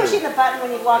safety love pushing 2. the button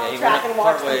when you walk the you track went and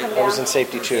watch them partway. come That down. was in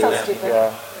safety 2. So stupid.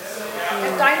 Yeah.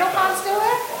 Is Dynocon still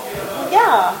there?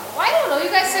 Yeah. Well, I don't know. You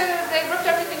guys said that they ripped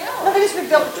everything out. No, they just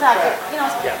rebuilt the track. You know,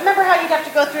 remember how you'd have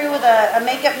to go through with a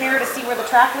makeup mirror to see where the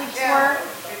track leaks were?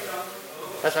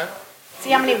 That's right.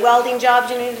 See how many welding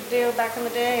jobs you needed to do back in the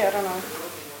day? I don't know.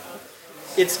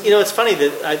 It's it's funny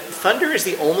that Thunder is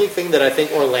the only thing that I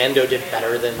think Orlando did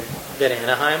better than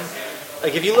Anaheim.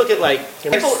 Like if you look at like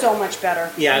It's so much better.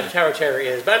 yeah, Tower of Terror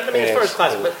is, but I mean It as far is. as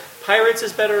classic, but Pirates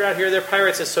is better out here. Their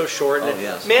Pirates is so short. and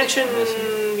yes. Mansion,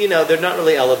 they're not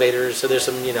really elevators, so there's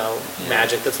some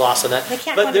magic that's lost on that. They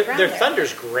can't but go on their, the ground their there.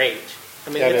 Thunder's great. I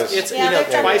mean, Yeah, it it's, is. it's Yeah, their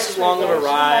Thunder twice is as long of a pretty good.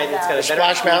 ride. I love It's got a that.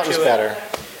 better Splash crew Mountain's to it. better.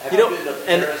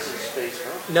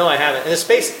 And no, I haven't. And the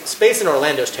space in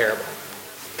Orlando is terrible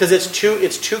because it's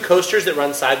two coasters that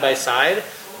run side by side,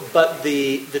 but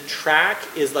the track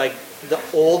is like the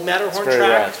old Matterhorn very track.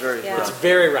 rough. It's very Yeah. It's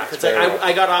very rough. It's like very rough.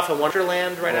 I got off in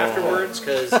Wonderland right afterwards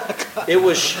because it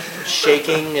was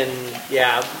shaking and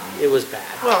it was bad.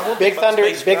 Well, Big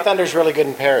Thunder's really good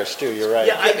in Paris too. You're right.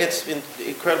 Yeah, it's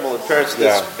incredible in Paris.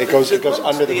 Yeah, it goes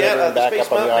under the river and back Space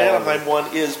up on the Mountain island. Anaheim one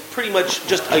is pretty much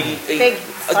just a Big,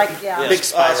 yeah. Big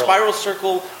spiral. spiral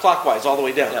circle clockwise all the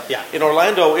way down. Yeah. In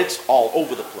Orlando, it's all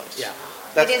over the place. Yeah.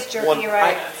 It is jerky, you're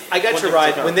right. I got One to difference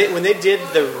ride about when they did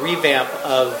the revamp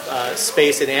of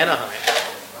Space in Anaheim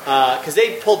because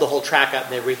they pulled the whole track out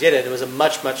and they redid it. It was a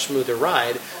much smoother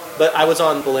ride. But I was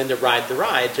on Belinda Ride the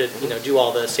Ride to do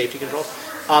all the safety controls.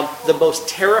 The most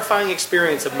terrifying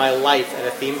experience of my life at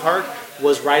a theme park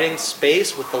was riding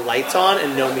Space with the lights on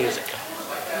and no music.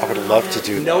 I would love to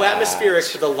do that. No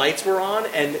atmospherics, but the lights were on,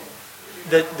 and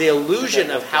the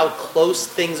illusion of how close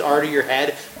things are to your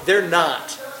head, they're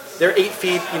not. They're 8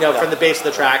 feet, from the base of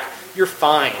the track. You're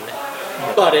fine.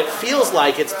 But it feels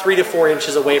like it's 3 to 4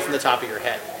 inches away from the top of your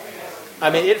head. I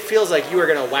mean, it feels like you are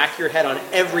going to whack your head on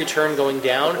every turn going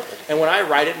down. And when I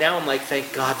ride it now, I'm like,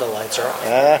 thank God the lights are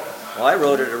off. Well, I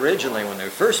rode it originally when they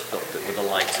first built it with the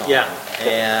lights on. Yeah.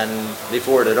 And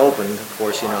before it had opened, of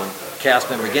course, cast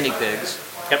member guinea pigs.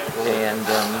 Yep. And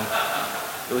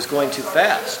it was going too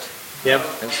fast. Yep.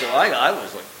 And so I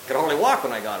was like, could hardly walk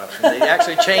when I got up. And they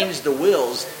actually changed the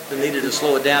wheels that needed to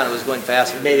slow it down. It was going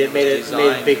faster. Made it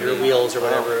Designed bigger to be- wheels or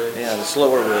whatever. Yeah, the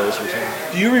slower wheels or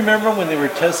something. Do you remember when they were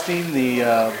testing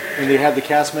when they had the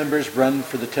cast members run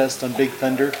for the test on Big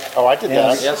Thunder? Oh, I did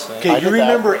that. Yes. Okay, I you did that.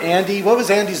 remember Andy? What was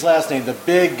Andy's last name? The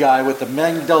big guy with the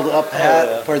mangled up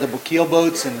hat for the keel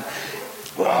boats and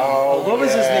what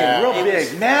was his name? Real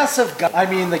big, massive guy. I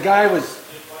mean, the guy was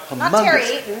humongous. Not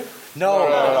Terry Eaton.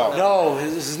 No.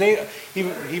 His name. He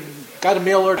got a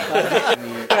mail order.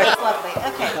 That's lovely.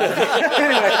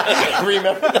 Okay.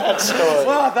 Remember that story?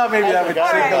 Well, I thought maybe that would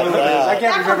All right. a little bit. I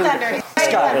can't Back on remember Thunder.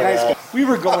 Nice guy. We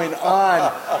were going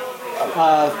on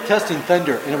testing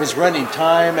Thunder, and it was running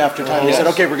time after time. They said,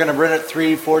 okay, we're going to run it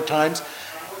 3-4 times.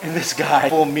 And this guy,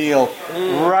 full meal,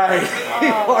 right.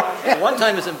 One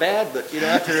time isn't bad, but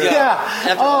after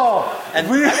and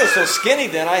I was so skinny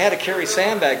then I had to carry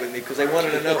sandbag with me because they wanted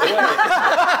to know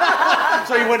what.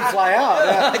 so you wouldn't fly out.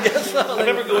 I guess so. I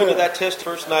remember going to that test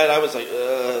first night. I was like,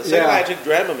 second night I took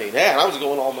Dramamine. Yeah, I was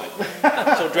going all night.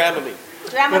 So Dramamine.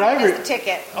 Dramamine is the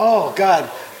ticket. Oh, God.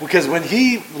 Because when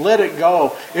he let it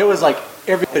go, it was like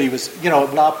everybody was,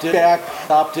 stopped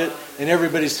it, and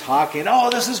everybody's talking, oh,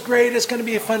 this is great, it's going to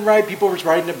be a fun ride. People were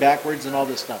riding it backwards and all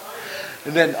this stuff.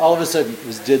 And then all of a sudden, it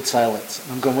was dead silence.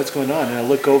 I'm going, what's going on? And I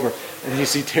look over, and you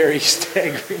see Terry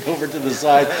staggering over to the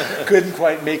side, couldn't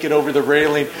quite make it over the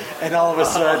railing, and all of a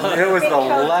sudden, it was the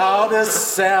loudest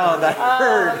sound I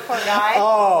heard. Poor guy.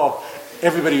 Oh,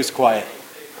 everybody was quiet.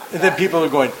 And then people were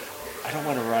going, I don't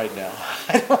want to ride now.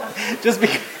 Just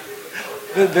because.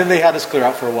 Then they had us clear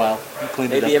out for a while and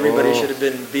clean it up. Maybe everybody should have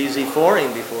been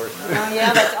BZ4ing before. Oh,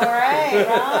 yeah, that's all right.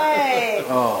 Right.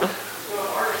 Oh.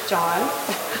 John.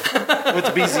 What's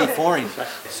BZ4ing?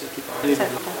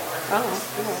 Oh,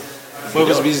 What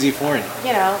was BZ4ing?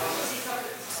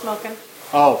 Smoking.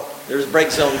 Oh, There's break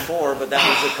zone 4, but that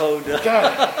was the code.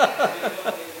 God.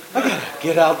 I gotta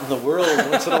get out in the world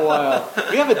once in a while.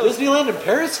 We have a Disneyland in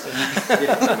Paris? But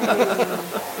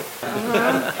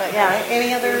yeah,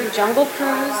 any other Jungle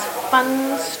Cruise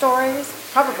fun stories?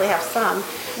 Probably have some.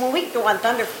 Well, we could go on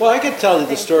Thunder. Well, I could tell you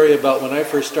the story about when I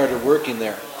first started working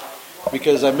there.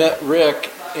 Because I met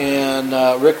Rick and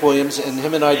Rick Williams, and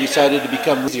him and I decided to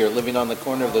become easier, living on the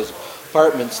corner of those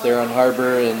apartments there on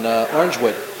Harbor and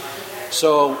Orangewood.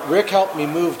 So Rick helped me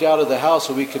move out of the house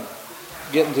so we could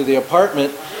get into the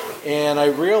apartment, and I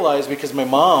realized, because my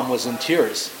mom was in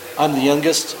tears, I'm the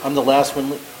youngest, I'm the last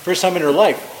one, first time in her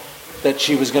life that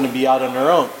she was going to be out on her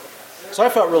own. So I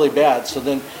felt really bad. So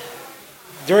then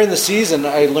during the season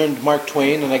I learned Mark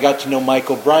Twain, and I got to know Mike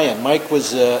O'Brien. Mike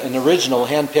was an original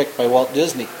handpicked by Walt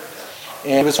Disney,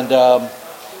 and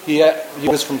he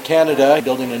was from Canada,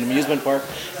 building an amusement park.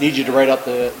 Need you to write out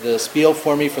the spiel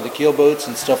for me for the keel boats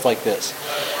and stuff like this.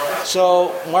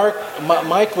 So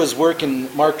Mike was working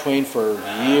Mark Twain for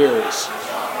years,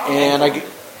 and And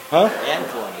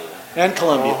Columbia. and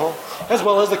Columbia, as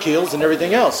well as the keels and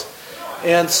everything else.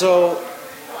 And so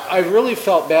I really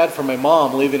felt bad for my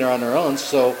mom leaving her on her own.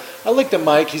 So I looked at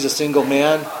Mike. He's a single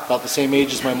man, about the same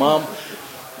age as my mom.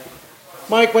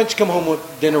 Mike, why don't you come home with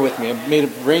dinner with me? I made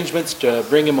arrangements to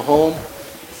bring him home,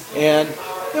 and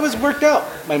it was worked out.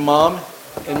 My mom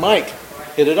and Mike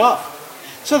hit it off.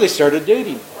 So they started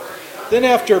dating. Then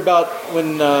after about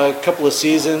a couple of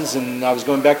seasons, and I was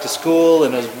going back to school,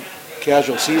 and it was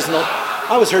casual seasonal,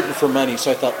 I was hurting for money,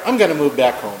 so I thought, I'm going to move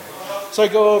back home. So I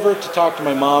go over to talk to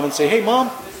my mom and say, hey, Mom,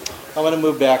 I want to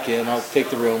move back in. I'll take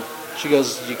the room. She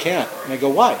goes, you can't. And I go,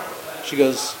 why? She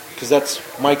goes, because that's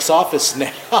Mike's office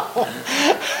now.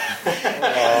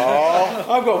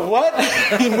 I'm going, what?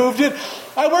 He moved in?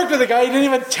 I worked with a guy, he didn't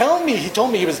even tell me. He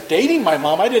told me he was dating my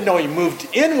mom. I didn't know he moved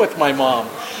in with my mom.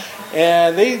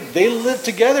 And they lived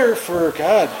together for,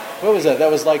 God, what was that?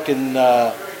 That was like in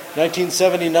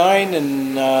 1979,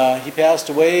 and he passed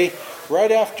away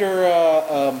right after,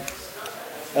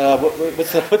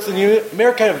 what's the new,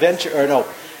 American Adventure, or no,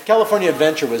 California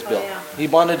Adventure was built. yeah. He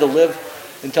wanted to live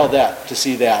until that, to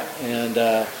see that. And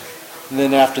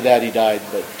then after that he died.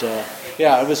 But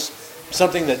yeah, it was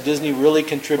something that Disney really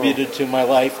contributed to my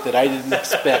life that I didn't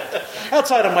expect,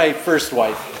 outside of my first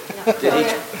wife.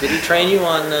 Did he train you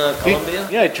on Columbia?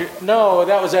 No,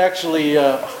 that was actually,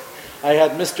 I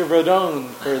had Mr. Rodon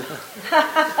for...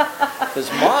 Because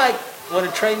Mike would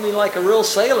have trained me like a real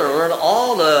sailor, learn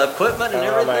all the equipment and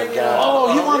everything. my God.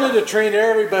 Oh, he wanted to train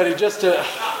everybody just to...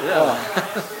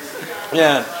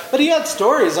 Yeah. But he had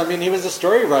stories. I mean, he was a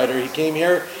story writer. He came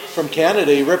here from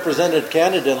Canada. He represented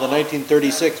Canada in the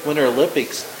 1936 Winter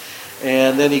Olympics.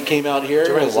 And then he came out here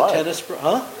Doing as what? a tennis...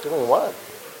 Huh? Doing what?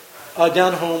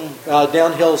 Downhill... How do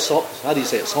you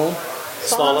say it? Home?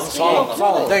 Slalom.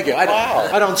 Slalom. Thank you. I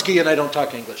don't ski and I don't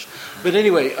talk English. But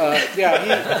anyway,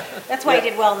 yeah. That's why he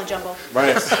did well in the jungle.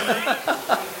 Right.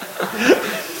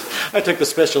 I took the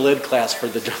special ed class for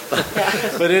the job.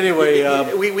 But anyway,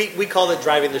 We called it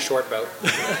driving the short boat.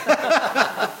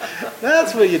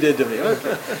 that's what you did to me.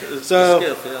 Okay. So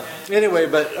Skiff, yeah. anyway,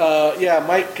 but yeah,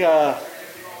 Mike,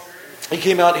 he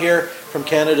came out here from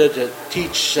Canada to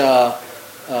teach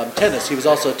tennis. He was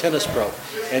also a tennis pro,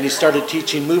 and he started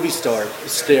teaching movie star.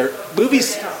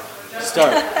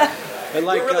 And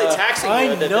like, We're really taxing you I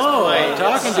at this know. point. I'm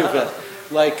talking to him.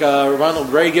 Like Ronald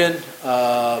Reagan.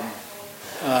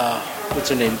 What's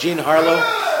her name? Jean Harlow.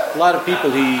 A lot of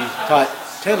people he taught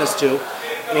tennis to,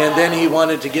 and then he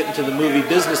wanted to get into the movie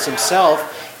business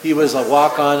himself. He was a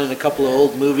walk-on in a couple of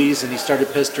old movies, and he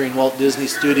started pestering Walt Disney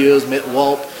Studios. Met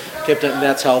Walt, and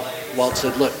that's how Walt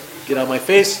said, "Look, get out of my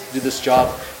face, do this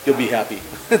job, you'll be happy."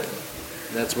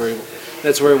 That's where he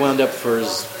wound up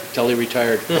till he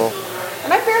retired.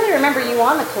 And I barely remember you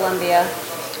on the Columbia.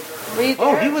 Were you there?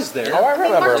 Oh, he was there. Oh, I I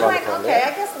think remember Mark him on the Twain. Columbia. Okay,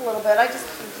 I guess a little bit.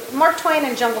 Mark Twain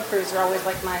and Jungle Cruise are always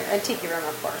like my antique room,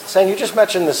 of course. Sam, you just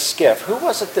mentioned the skiff. Who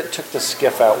was it that took the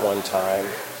skiff out one time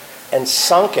and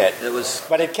sunk it? It was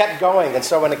But it kept going, and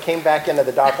so when it came back into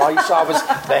the dock, all you saw was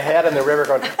the head and the river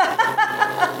going.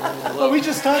 Well, we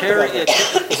just talked Carrie, about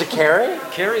that. Was it Carrie?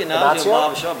 Carrie and Nadia Ignacio?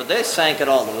 Bob Shaw, but they sank it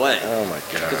all the way. Oh my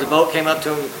Because God! the boat came up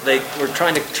to them, they were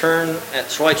trying to turn at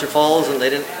Schweitzer Falls, and they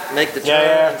didn't make the turn.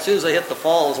 Yeah. As soon as they hit the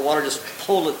falls, the water just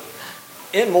pulled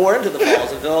it more into the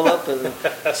falls and filled up. And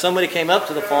somebody came up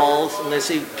to the falls, and they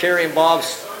see Carrie and Bob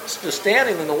just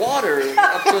standing in the water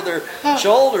up to their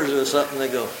shoulders or something. They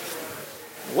go,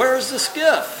 "Where's the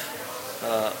skiff?"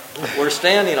 We're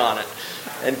standing on it.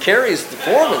 And Carrie's the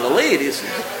foreman, the lead. He says,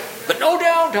 "But no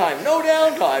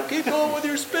downtime, keep going with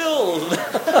your spills."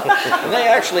 And they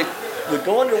actually we'd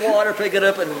go underwater, pick it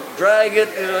up, and drag it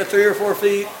 3 or 4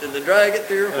 feet, and then drag it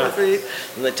 3 or 4 feet.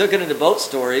 And they took it into boat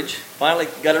storage. Finally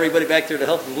got everybody back there to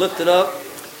help them lift it up,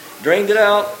 drained it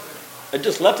out, and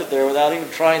just left it there without even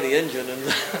trying the engine, and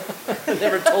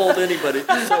never told anybody.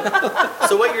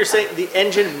 So what you're saying, the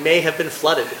engine may have been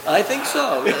flooded. I think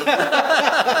so.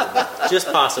 Just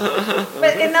possible.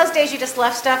 But in those days, you just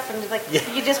left stuff and like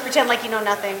you just pretend like you know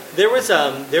nothing. There was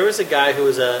a guy who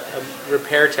was a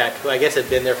repair tech who I guess had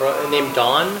been there named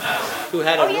Don, who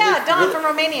had Don from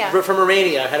Romania. From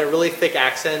Romania, had a really thick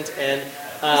accent and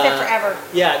He's there forever.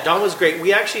 Yeah, Don was great.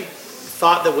 We actually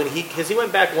thought that because he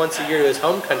went back once a year to his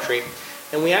home country,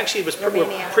 and we actually were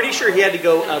pretty sure he had to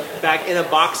go back in a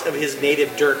box of his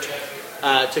native dirt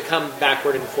to come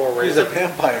backward and forward. He's a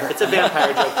vampire. It's a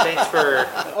vampire joke. Thanks for.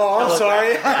 Oh, I'm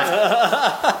sorry.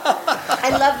 I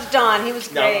loved Don. He was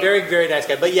great. No, very, very nice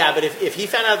guy. But yeah, if he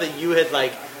found out that you had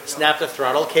like snapped a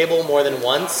throttle cable more than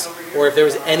once, or if there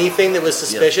was anything that was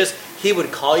suspicious, he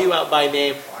would call you out by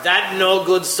name. That no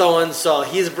good so-and-so.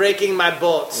 He's breaking my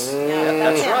boats.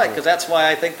 That's right, because that's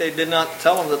why I think they did not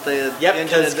tell him that the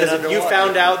engine had been underwater.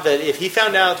 If he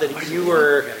found out that you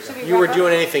were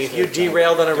doing anything, if you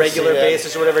derailed on a regular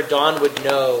basis or whatever, Don would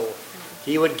know.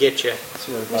 He would get you.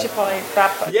 We should probably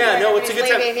wrap up. Yeah, no, it's a good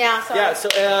time. Yeah, so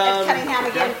Ed Cunningham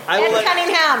again. Ed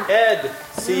Cunningham. Ed,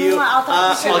 see you.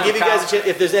 I'll give you guys a chance.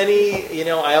 If there's any,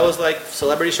 I always like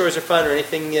celebrity stories are fun or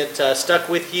anything that stuck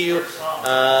with you.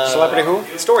 Celebrity who?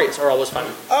 Stories are always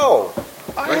fun. Oh,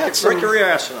 I had some. Mercury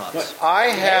astronauts.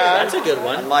 That's a good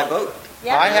one. On my boat.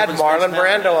 Yeah. I had Marlon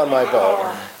Brando on my boat.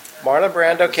 Marlon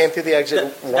Brando came through the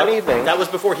exit one evening. That was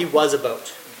before he was a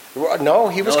boat. No,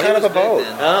 he was kind of a boat.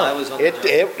 I was on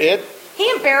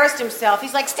He embarrassed himself.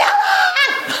 He's like, Stella!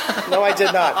 No, I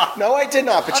did not.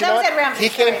 But you know what? He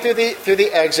came through the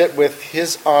exit with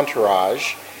his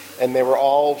entourage, and they were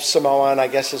all Samoan. I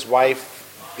guess his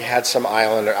wife had some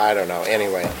island, or I don't know.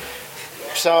 Anyway,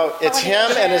 so it's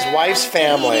him and his wife's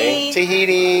family,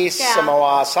 Tahiti,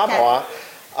 Samoa.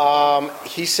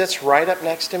 He sits right up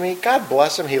next to me. God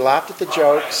bless him. He laughed at the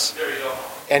jokes,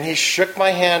 and he shook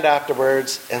my hand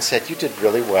afterwards and said, "You did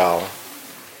really well."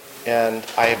 And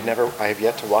I have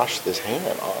yet to wash this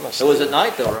hand, honestly. It was at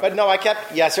night, though, right? But no, it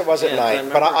was at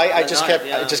night. But I just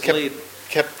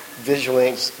kept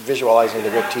visualizing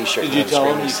the ripped T-shirt. Did you tell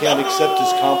him he can't accept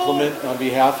his compliment on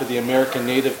behalf of the American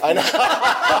native? I know.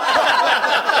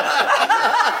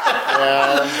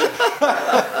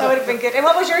 That would have been good. And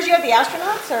what was yours? You had the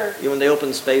astronauts, or? When they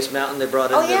opened Space Mountain, they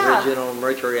brought in the original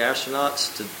Mercury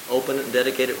astronauts to open it and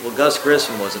dedicate it. Well, Gus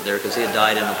Grissom wasn't there because he had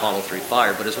died in the Apollo 3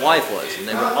 fire, but his wife was, and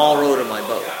they were all rode on my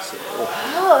boat. So,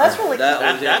 that's really cool.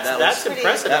 That's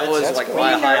impressive. That was like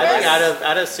my highlight.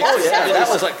 Out of 6 Oh yeah, that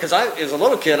was like because as a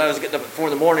little kid, I was getting up at 4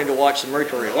 a.m. to watch the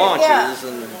Mercury launches,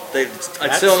 and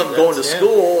I'd still end up going to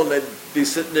school, and they'd be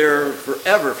sitting there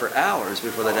forever for hours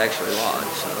before they'd actually launch.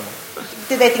 So.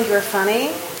 Did they think you were funny?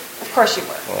 Of course you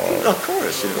were. Of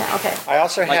course. Yeah, okay. I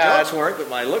also my had. jokes weren't, but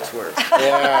my looks were.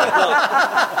 Yeah.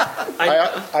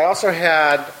 I also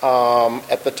had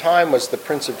at the time was the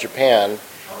Prince of Japan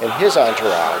and his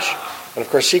entourage, and of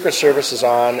course Secret Service is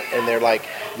on, and they're like,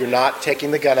 "You're not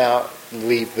taking the gun out.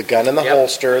 Leave the gun in the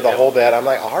holster, the whole bit." I'm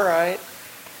like, all right,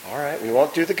 we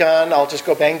won't do the gun. I'll just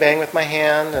go bang bang with my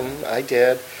hand, and I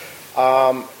did.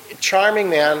 Charming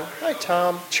man, hi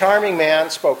Tom. Charming man,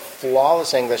 spoke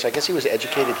flawless English. I guess he was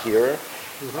educated here,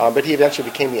 but he eventually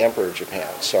became the Emperor of Japan.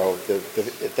 So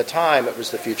at the time, it was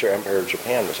the future Emperor of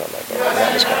Japan was on my boat, and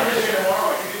that was kind of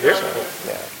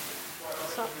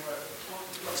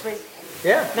cool.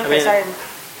 Yeah. No, sorry.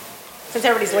 Since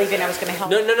everybody's leaving, I was going to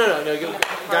help. No,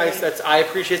 guys. I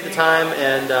appreciate the time,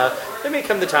 and there may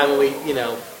come the time when we,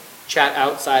 chat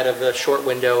outside of the short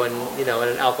window, and in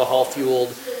an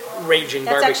alcohol-fueled, raging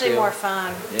That's barbecue. That's actually more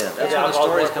fun. Yeah, that's when the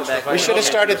stories come back. We should have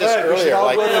started this earlier,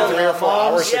 like 3 or 4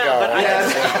 hours ago.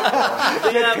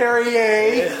 Get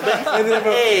Perrier.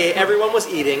 Hey, everyone was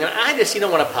eating, and I just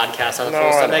don't want a podcast on a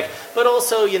full stomach. But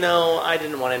also, I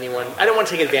didn't want to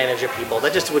take advantage of people.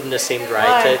 That just wouldn't have seemed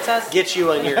right to get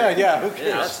you on your. Who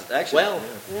cares? I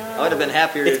would have been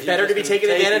happier. It's better to be taken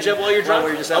advantage of while you're drunk.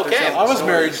 Okay. I was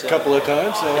married a couple of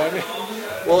times, so I mean.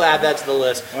 We'll add that to the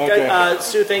list. Okay.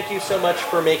 Sue, thank you so much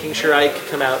for making sure I could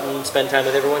come out and spend time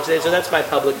with everyone today. So that's my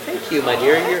public thank you, my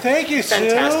dear. Thank you,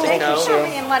 fantastic. Sue. Thank you,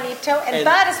 Shelby and Juanito. And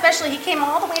Bud, especially, he came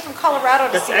all the way from Colorado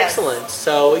to see us. That's excellent.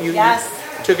 So you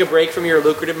took a break from your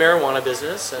lucrative marijuana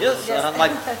business. And yes,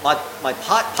 my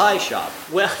pot pie shop.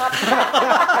 Well, is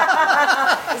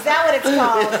that what it's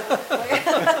called?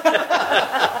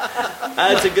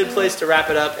 It's a good place to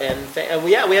wrap it up. And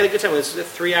we had a good time. It was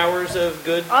 3 hours of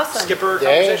good skipper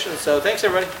conversation. So thanks,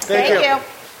 everybody. Thank you.